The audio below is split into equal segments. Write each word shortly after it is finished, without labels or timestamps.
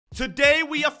Today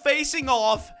we are facing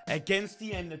off against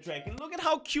the Ender Dragon. Look at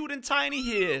how cute and tiny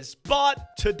he is.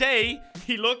 But today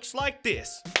he looks like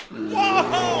this.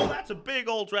 Whoa, that's a big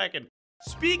old dragon.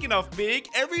 Speaking of big,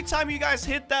 every time you guys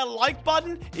hit that like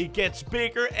button, it gets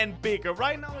bigger and bigger.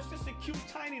 Right now it's just a cute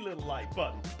tiny little like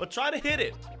button. But try to hit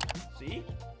it. See?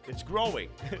 It's growing.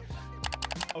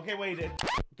 Okay, wait.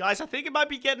 Guys, I think it might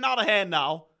be getting out of hand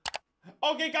now.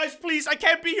 Okay, guys, please. I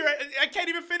can't be here. I can't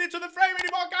even fit into the frame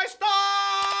anymore. Guys,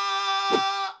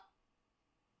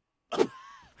 stop!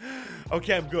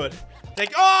 Okay, I'm good.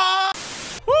 Oh!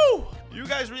 Woo! You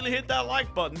guys really hit that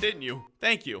like button, didn't you?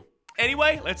 Thank you.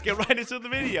 Anyway, let's get right into the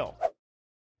video.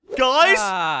 Guys!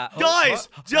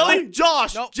 Jelly,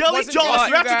 Josh! Nope, Jelly, Josh,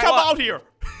 you have to come out here.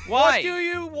 Why? What do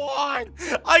you want?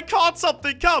 I caught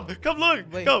something. Come,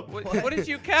 look. Wait, come. What did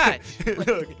you catch?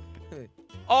 Look.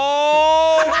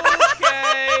 Oh,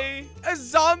 okay. A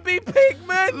zombie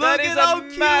pigman? Look That is at how a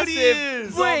cute he massive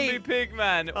is. zombie Wait.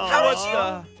 pigman.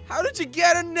 Oh. How did you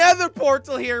get a nether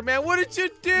portal here, man? What did you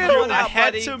do? Come on I out,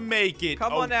 had buddy. to make it.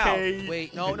 Come on out. Okay.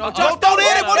 Wait, no, Uh-oh. Josh, Don't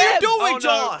hit it. What are you him. doing, Oh, no.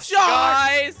 Josh?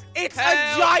 Guys, It's help.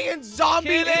 a giant zombie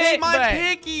Kill it. pigman. It's my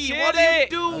piggy. Kill What are you it.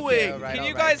 doing? Okay, all right. Can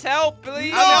you guys help,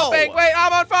 please? No. I'm helping. Wait,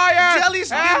 I'm on fire.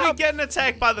 Jelly's really Help. getting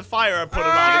attacked by the fire I put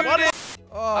around him. What is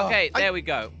Oh. Okay, there we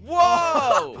go.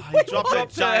 Whoa! He dropped a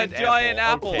Dropped giant,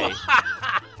 apple. Okay.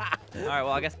 All right, well,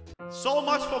 I guess. So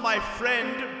much for my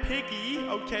friend Piggy,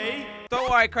 okay?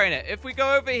 Don't worry, Crainer. If we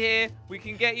go over here, we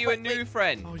can get you a new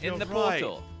friend you're in the right.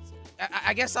 portal.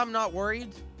 I guess I'm not worried.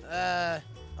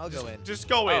 I'll go in. Just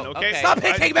go in, Oh, okay? okay. Stop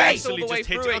hitting me! Actually, All the way just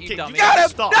hit through you. it, you Okay, dummy. you gotta Got him!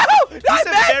 stop. No! He's Not a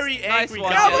this! very Nice angry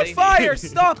one, guy. I'm on Jelly. fire!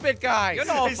 Stop it, guys! You're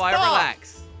not on Hey, fire. stop.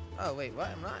 Relax. Oh, wait, what?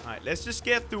 I'm not. All right, let's just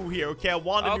get through here, okay? I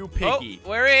want a new piggy. Oh,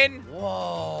 we're in.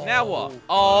 Whoa. Now what?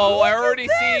 Oh, I Look already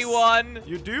at see this. one.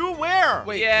 You do? Where?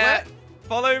 Wait, Yeah. what?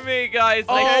 Follow me, guys.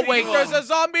 Oh, I see wait, one. there's a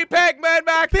zombie pigman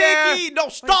back there! Piggy! No,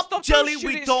 stop, stop, Jelly. don't shoot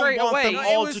We it don't straight want away. them No,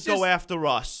 it all was to go just- after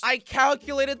us. I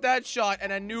calculated that shot,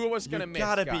 and I knew it was You gonna miss,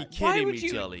 gotta be guys. Why kidding would me,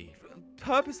 you Jelly.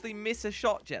 purposely miss a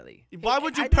shot, Jelly? Why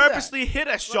would you I do that. purposely hit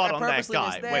a shot I on that purposely guy?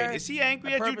 missed there. Wait, is he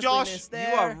angry I at you, purposely Josh? missed You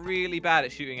there. are really bad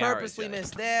at shooting arrows. Purposely Jelly.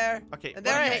 missed there. Okay, And what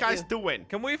there are I you hit guys you. doing?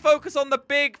 Can we focus on the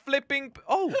big flipping?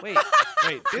 Oh, wait.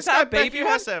 Wait, this that guy a baby baby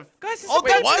has one? a... Guys, it's Oh, a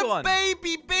baby that's a one.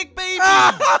 baby, big baby.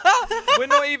 We're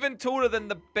not even taller than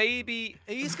the baby.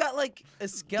 He's got like a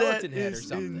skeleton That head or is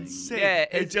something. insane. Yeah, Hey,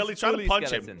 it's Jelly, try to fully punch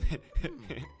skeleton. him.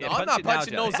 Yeah, No, I'm punch not it now,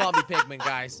 punching no Jelly. zombie pigman,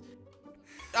 guys.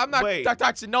 I'm not Wait.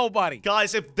 touching nobody.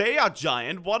 Guys, if they are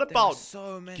giant, what There are about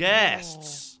so many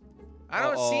guests? I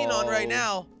don't see none right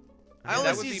now. I Yeah, only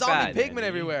that would see be zombie bad, pigmen Jelly.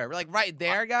 everywhere. Like right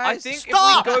there, guys. I think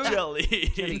Stop, if we go,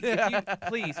 Jelly. Jelly, could you,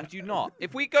 please, would you not?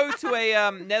 If we go to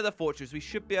a nether fortress, we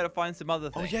should be able to find some other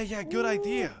Oh, things. yeah, good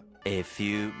idea. A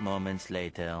few moments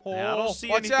later. Yeah, I don't see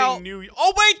watch anything out. new.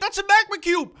 Oh, wait, that's a magma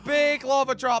cube. Big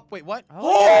lava drop. Wait, what?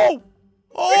 Oh,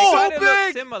 Oh, They kinda look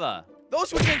big. similar.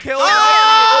 Those would can kill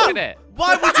Ah! Look at it.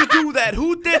 Why would you do that?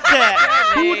 Who did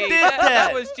that? Who Jelly, did That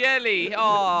that? was Jelly.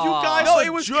 Oh. You guys No, are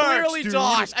it was jerks, clearly dude.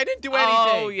 Josh. I didn't do anything.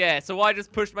 Oh, yeah, so I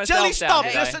just pushed myself Jelly, down. stop.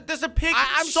 did I? There's a pig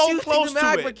I'm so shooting close the to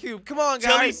magma it. cube. Come on,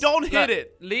 Jelly, guys. don't hit Look,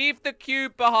 it. Leave the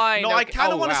cube behind. No, I okay.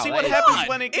 kind of Oh, want to wow, see that what is happens fine.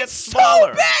 when it gets It's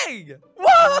smaller. so big.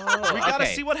 What? We gotta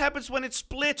Okay. see what happens when it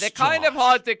splits. They're kind of Josh.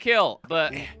 hard to kill,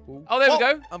 but... Oh, there we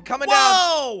go. I'm coming down.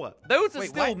 Whoa! Those are Wait,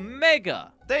 still what?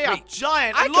 mega. They are Wait,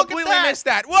 giant. I and look completely at that. missed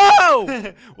that. Whoa!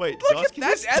 Wait, Look Josh, at can that,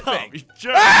 you stop? epic. You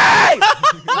jerk. Hey!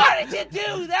 Why did you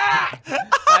do that?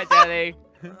 Bye, Jelly.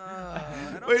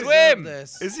 I don't Wait, deserve swim.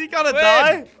 this. Is he gonna Swim.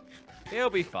 die? He'll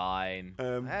be fine. I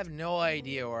have no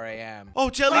idea where I am. Oh,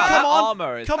 Jelly, Wow, come that on.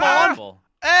 armor is Come powerful.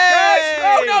 Hey!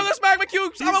 Oh no, there's magma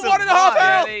cubes! He's I'm a 1.5 alive.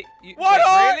 health! Jelly, What wait,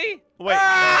 are- really? Wait,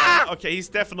 Ah! no, okay, he's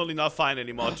definitely not fine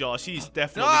anymore, Josh. He's No,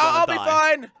 definitely I'll gonna be die.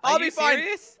 fine. I'll Are be you fine.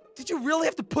 serious? Did you really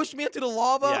have to push me into the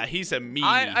lava? Yeah, he's a meanie.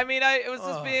 I mean, it was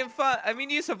just Ugh. being fun. I mean,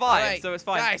 you survived, Alright, so it's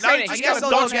fine. Guys, Now Crainer, you I just you guess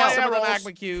gotta I'll dodge go my get some of the arrows.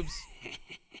 magma cubes.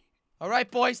 All right,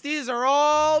 boys, these are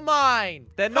all mine.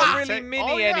 They're not Ah, really take-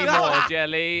 mini oh, yeah. anymore,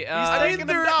 Jelly. I mean, taking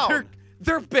them down.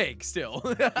 they're big still.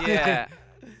 yeah.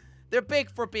 They're big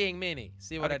for being mini.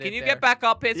 See what I did Can you there? get back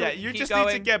up here so Yeah, we can you keep just going?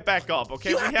 need to get back up, okay?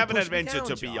 You We have to have an push me adventure down,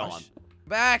 to be on. Josh.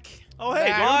 Back. Oh, hey,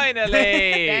 Back. dude.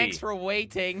 Finally. Thanks for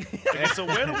waiting. Okay, so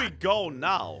where do we go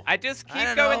now? I just I keep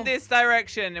don't going know. this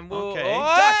direction and we'll... Okay. Oh,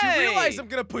 Josh, you hey! realize I'm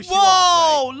gonna push you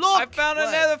off, Whoa, look! I found What?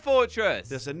 another fortress.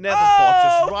 There's a nether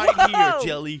Oh, fortress right here, whoa.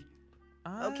 Jelly.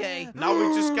 Ah. Okay. Now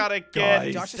we just gotta get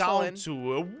Guys. Josh is down falling.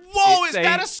 to it. Whoa, It's is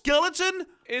that a- a skeleton?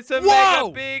 It's a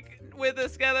Whoa! mega big wither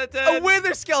skeleton. A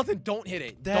wither skeleton. Don't hit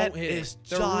it. That Don't hit is it.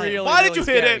 They're giant. really, Why did really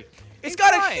you hit scary. it? It's He's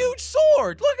got a fine. huge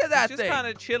sword. Look at that He's just thing. kind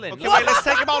of chilling. Okay, Look. wait, let's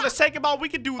take him out. Let's take him out. We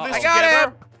can do this I got together.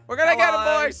 him. We're gonna get him, Come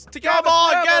on. boys. Together Come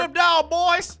on, forever. get him down,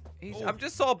 boys. I'm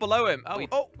just sort of below him.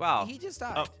 Oh, wow. He just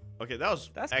died. Oh, okay, that was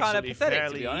That's kinda actually pathetic, to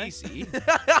fairly be honest. easy.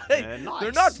 They're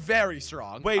Nice. not very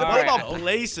strong. Wait, All what right. about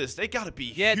blazes? They gotta be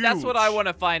Yeah, huge. that's what I want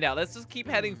to find out. Let's just keep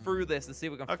heading through this and see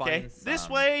if we can Okay, find this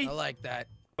some. way. I like that.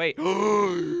 Wait.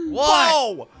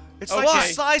 Whoa! It's like Okay.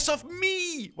 the size of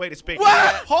me. Wait, it's big.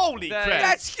 What? Holy That- crap!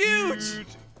 That's huge.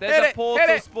 There's Hit a it, portal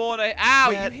hit it. spawner.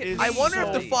 Ow, That you hit is me. I wonder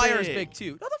if the so fire is big. big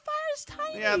too. No, the fire is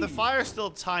tiny. Yeah, the fire's still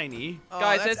tiny. Oh,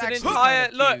 Guys, that's there's an actually entire...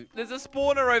 kinda Look, cute. there's a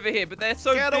spawner over here, but they're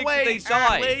so Get big away, that they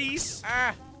die. Blaze.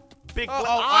 Ah. Big Oh, bla-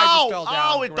 oh, I just Ow! fell down.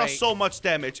 Ow, it does Great. so much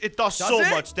damage. It does Does so it?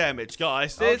 much damage,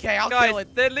 guys. This- Okay, I'll guys, kill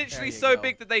it. they're There literally you so go.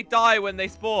 big that they die when they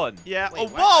spawn. Yeah. Wait, Oh,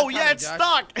 what? whoa! I'm Yeah, coming, it's Josh.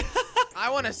 stuck. I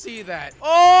want to see that.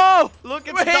 Oh! Look,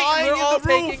 it's Wait, dying we're in all the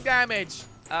roof. taking damage.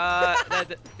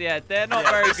 They're not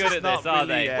very This good is at not this, are really,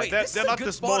 they? yeah, Wait, they're this is they're a not good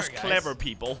the spawner, most guys. clever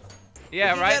people.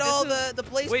 Yeah, we can right. get all This is- the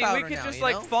blaze we powder could now, just you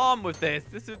like know? farm with this.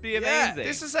 This would be Yeah, amazing.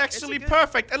 This is actually good-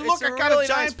 perfect. And it's look, a I got really a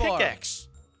giant nice farm. pickaxe.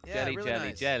 Yeah, jelly, really jelly,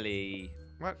 nice. jelly.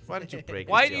 Why did you break it,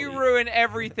 Why do you Jelly? ruin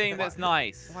everything that's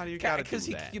nice? Why do you gotta do Because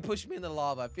that? you pushed me in the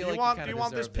lava. I feel Do like you want, you do you kind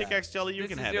want of this pickaxe, Jelly? You This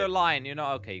can is have your it. line. You're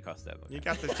not okay. You crossed over. You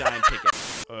got the giant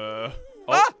pickaxe. Oh,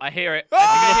 Ah! I hear it. Ah!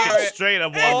 I can hear it. Straight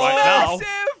up one Oh, right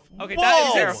now. Okay, Whoa. that is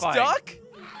Is it terrifying. Stuck?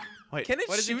 Wait, Can it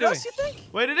What is he shoot doing? us, you think?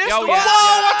 wait, it is. Yo, Whoa! yeah.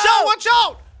 Watch out! Watch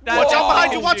out! That's Watch out behind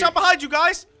awesome. you! Watch out behind you,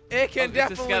 guys! It can Oh, it's a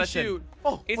definitely skeleton. shoot.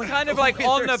 Oh, It's wait, kind of oh, like wait,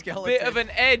 on there's the a bit of skeleton.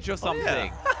 an edge or something.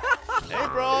 Hey,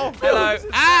 bro. Hello.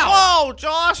 Ow! Whoa,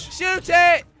 Josh! Shoot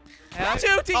it! Hello?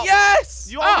 Shoot it, Oh, yes!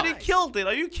 You already Oh. killed it.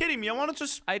 Are you kidding me? I wanted to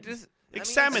I just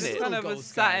examine it's a it. kind little of was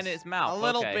ghost, sat guys. in its mouth. A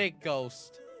little okay. big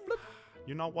ghost.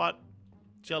 You know what,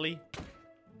 Jelly?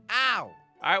 Ow!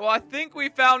 All right, well, I think we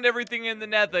found everything in the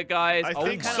nether, guys. I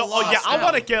think kinda so. Oh, yeah, lost I now.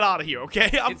 want to get out of here, okay?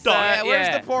 I'm It's, done. Yeah, where's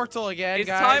yeah. the portal again, It's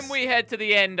guys? time we head to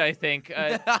the end, I think.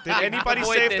 Did anybody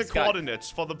avoid save the this guy. coordinates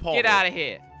for the portal? Get out of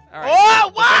here. All right.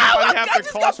 Oh, wow! anybody have I the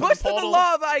just codes got for the pushed in the portal?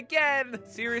 lava again!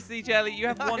 Seriously, Jelly, you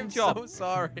have one I'm job. so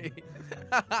sorry.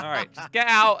 All right, just get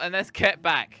out and let's get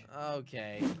back.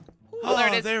 Okay. Oh, there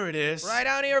it is. There it is. Right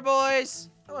down here, boys.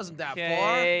 That wasn't that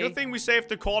Okay. Good thing we saved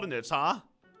the coordinates, huh? far.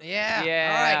 Yeah.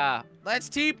 Yeah. All right. Let's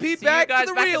TP See back you guys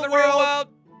to the back real in the world. real world.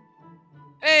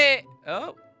 Hey.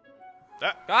 Oh.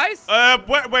 Guys?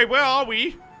 Wait, where are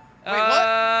we?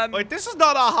 what? Wait, this is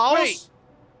not our house. Wait.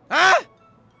 Huh?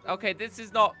 Okay, this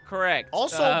is not correct.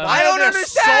 Also, Um, why I don't are there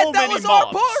understand. so that many was our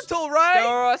mobs? portal, There right?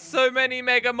 are so many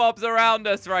mega mobs around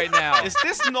us right now. Is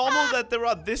this normal that there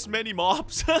are this many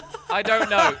mobs? I don't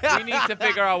know. We need to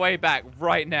figure our way back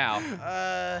right now.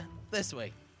 This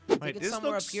way. Wait, Take it this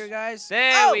somewhere looks... up here, guys.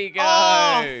 There Oh! we go.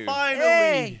 Oh, finally.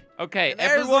 Hey. Okay, And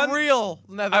there's everyone, the real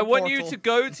nether I want you portal. to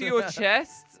go to your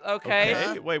chests, okay?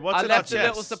 Okay, wait, what's I in our left a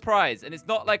little chest? surprise, and it's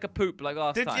not like a poop like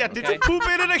last time. Did okay? you poop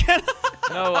in it again?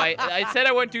 No, I said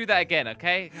I won't do that again,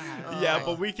 okay? Yeah,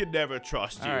 but we can never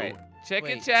trust you. All right, check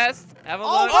your Wait. chest. Have a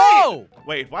Oh, look. Oh!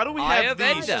 Wait, why do we Eye have of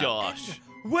these, Ender. Josh?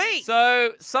 Wait! So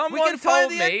we someone can find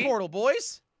told the egg me portal,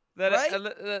 boys. that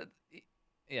right?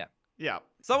 Yeah.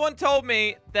 someone told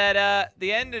me that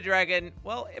the Ender Dragon,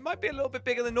 well, it might be a little bit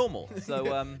bigger than normal. So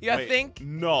You Wait, think?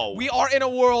 No. We are in a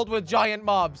world with giant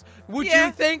mobs. Would Yeah.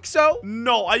 you think so?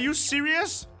 No, are you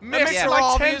serious? That makes Mr. it like 10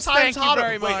 Obvious, times thank you harder.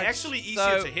 very Wait, much. actually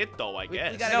easier So- to hit though, I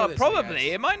guess. gotta no, do this way, probably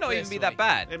guys. it might not even This be way. that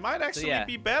bad. It might actually yeah.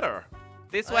 be better.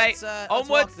 This way, Let's walk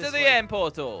onwards to this the way. end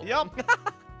portal. Yep.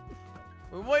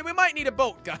 We might need a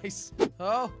boat, guys.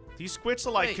 Oh, These squids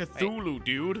are like Wait, Cthulhu,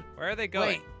 dude. Where are they going?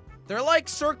 wait. They're like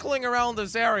circling around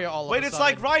this area all Wait, of a it's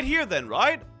sudden. like right here then,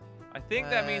 right? I think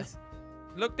that Uh, means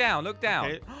look down, look down.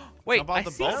 Okay. Wait, About I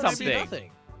the see boat, I don't see something.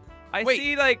 nothing. I Wait.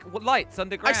 see like lights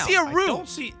underground. I see a I roof. don't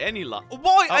see any light. Boy,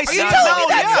 I Are see you it telling now, me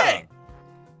that's yeah. it?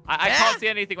 I Yeah? can't see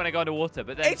anything when I go underwater,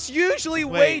 but then It's usually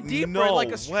way Wait, deeper, no like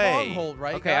a way. stronghold,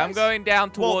 right? okay, I'm guys? going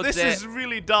down Well, towards this it. is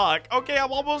really dark. Okay,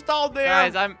 I'm almost down there.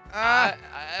 Guys, I'm Ah.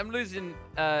 I'm losing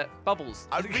bubbles.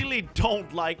 I really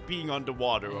don't like being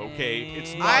underwater, okay?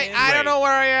 It's not I don't great. know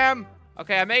where I am.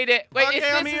 Okay, I made it. Wait,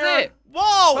 Okay, I'm this here. is it. Whoa,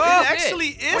 Oh, it actually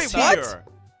is Wait, what? here.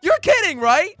 You're kidding,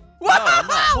 right? Wow! I'm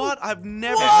not. What? I've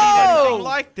never Whoa. seen anything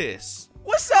like this.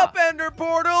 What's up, Ender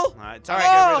Portal? All right, time All to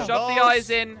get rid right, of Shove the those. eyes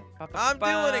in. I'm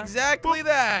doing exactly Boop.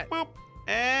 that. Boop.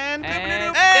 And,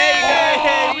 And hey, there you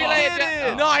go. we We did did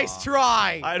it. it. Nice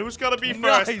try. All right, who's gonna be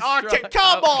Nice first? try. Okay,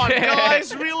 come on, Okay.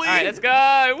 guys, really? All right, let's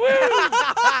go.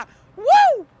 Woo!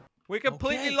 Woo! We're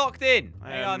completely Okay. locked in.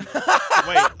 Hang on.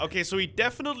 Wait, okay, so he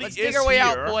definitely Let's is dig our way here.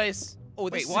 out, boys. Oh,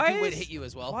 this Wait, is a why good way to is- hit you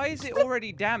as well. Why is it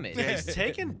already damaged? Yeah, he's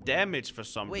taking damage for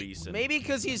some Wait, reason. maybe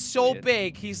because he's so Weird.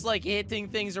 big, he's like hitting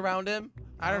things around him.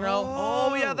 I don't know.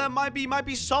 Oh, yeah, that might be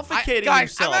suffocating Guys,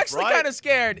 himself, I'm actually right? kind of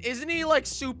scared. Isn't he like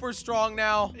super strong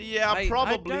now? Yeah,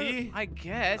 probably. I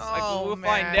guess. Oh, we'll man.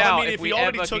 find But out I mean, if if we he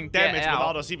already ever took can damage get out.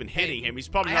 without us even hitting him, he's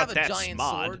probably I not have a that giant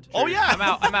smart. sword. Oh, yeah.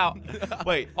 I'm out.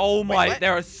 Wait. Oh my, what?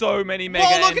 there are so many mega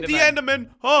Whoa, look at the Enderman.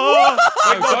 Oh,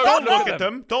 wait, no, don't look at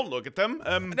them. Don't look at them.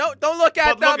 No, don't look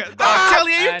at But them. look at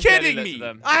Kelly, are you And Kelly kidding looks me? at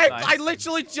them. I Nice.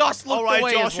 literally just looked All right,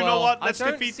 away Josh, as you know well. what? I Let's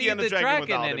don't defeat see the Ender Dragon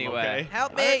without him, anywhere. okay?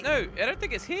 Help I me. don't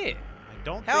think it's here. I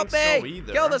don't Help think so me.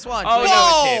 either. Kill this one. Oh,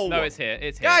 Whoa! no, it's here.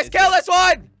 It's here. Guys, It's kill here. this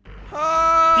one.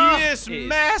 He is It's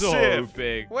massive. so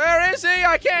big. Where is he?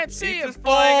 I can't see He's him. just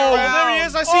flying Oh, around. there he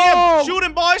is. I see Oh. him. Shoot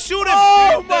him, boys. Shoot him.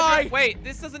 Oh No, my! wait,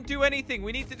 this doesn't do anything.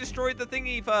 We need to destroy the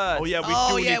thingy first. Oh, yeah, we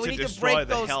Oh, do yeah, need we to need to destroy break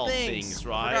the those hell things.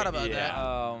 right? Forgot about yeah. that.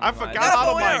 Oh, I my forgot Got a out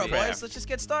bow of and arrow, Minecraft. boys. Let's just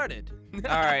get started. All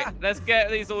right, let's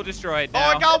get these all destroyed Oh,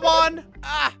 now. I got one.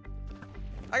 Ah!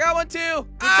 I got one too.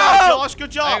 Good job, Josh.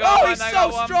 Good job. I got Oh, one, he's I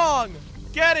got so one. strong.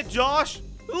 Get it, Josh.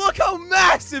 Look how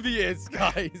massive he is,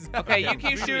 guys. Okay, you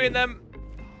keep shooting them.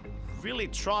 Really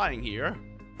trying here.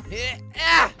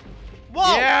 Ah!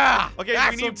 Whoa. Yeah. Okay,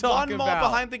 that's we what need I'm one talking more about.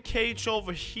 behind the cage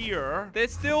over here.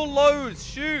 There's still loads.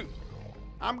 Shoot.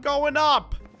 I'm going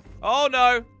up. Oh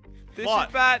no. This What?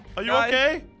 is bad. Are you guys.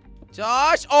 okay?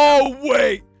 Josh. Oh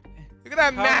wait. Look at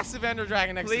that How- massive Ender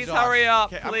Dragon next Please to Josh. hurry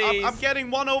up, Okay, please. I'm getting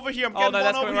one over here. I'm Oh getting no, one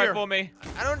that's over coming here. right for me.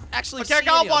 I don't actually Okay, see I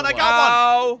got any one, other I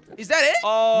got one. Oh. Is that it?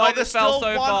 Oh, No, I there's just fell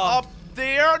still so one far. up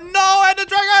there. No, Ender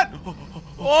Dragon.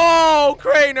 Oh,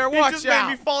 Craner, He watch just out.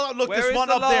 made me fall out. Look, Where there's is one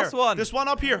the up there. last one? There's one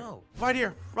up here. Oh. Right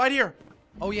here. Right here.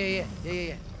 Oh, yeah.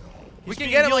 He's We can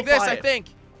being get it like healed this, by I it. think.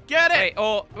 Get it. Wait,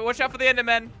 oh, watch out for the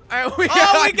Endermen. Oh, we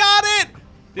got it.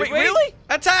 Did Wait, we? really?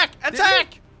 Attack.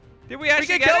 Attack. Did we actually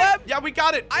can get kill it? him? Yeah, we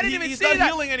got it. I didn't even He's see not that.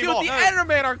 healing anymore. Dude, the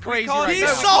Endermen are crazy can't right do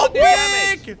He's now. it. so We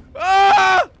can't do big.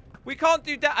 Ah! We can't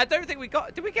do that. I don't think we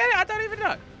got. Did we get it? I don't even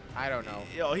know. I don't know.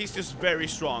 Yo, he's just very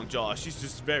strong, Josh. He's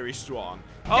just very strong.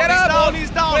 Oh, Get he's up. down. He's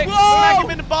down. Quick. Smack him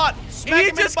in the butt. Smack him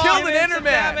in just the killed butt. an Give him some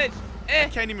Enderman. damage. I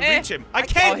can't even reach him. I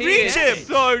can't he reach is him.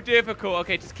 So difficult.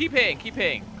 Okay, just keep hitting. Keep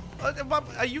hitting.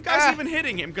 Are you guys even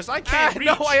hitting him? Because I can't reach.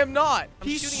 No, I am not. I'm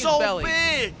He's shooting so his belly.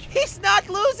 big. He's not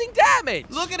losing damage.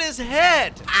 Look at his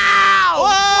head.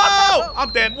 Ow! Whoa!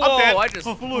 I'm dead. Whoa! I'm dead. I just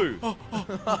flew.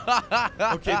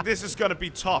 Okay, this is gonna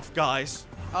be tough, guys.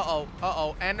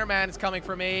 Uh-oh. Enderman is coming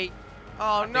for me.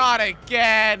 Oh, not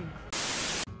again.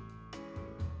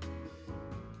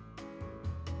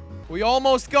 We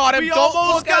almost got him. We Don't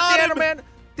almost look at got the him. Enderman.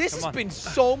 This Come has on. been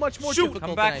so much more Shoot. difficult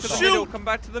Come back than to I the thought. middle. Come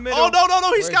back to the middle. Oh no!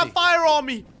 Where He's is got he? fire on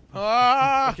me.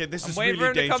 Ah, Okay, this I'm is waiting for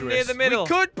really him to come near dangerous. the middle. we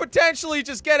could potentially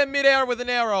just get him midair with an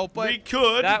arrow, but We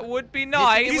could. That would be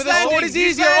nice. with He's a sword landing. is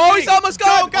He's easier. landing. Oh, he's almost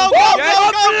gone. Go!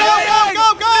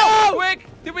 Quick!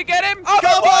 Did we get him?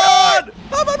 Come on!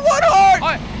 I'm on one heart.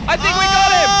 I think we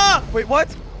got him. Ah! Wait, what?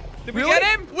 Did we Really? get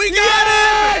him? We got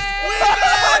him! We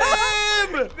got him!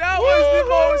 That was the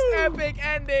most epic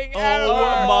ending ever.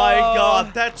 Oh my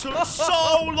god, that took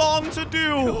so long to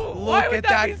do. Why Look would at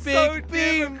that be so big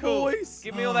beam, difficult? boys.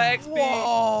 Give me all that XP.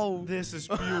 Whoa. This is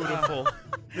beautiful.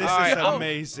 This All right, is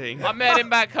amazing. I'm heading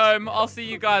back home. I'll see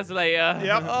you guys later.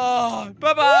 Yep. Oh,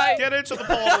 Bye-bye. Get into the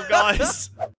portal, guys.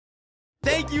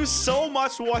 Thank you so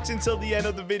much for watching till the end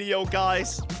of the video,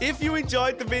 guys. If you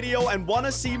enjoyed the video and want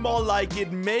to see more like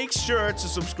it, make sure to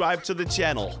subscribe to the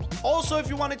channel. Also, if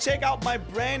you want to check out my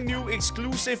brand new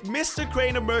exclusive Mr.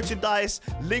 Craner merchandise,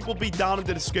 link will be down in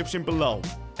the description below.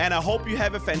 And I hope you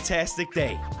have a fantastic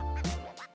day.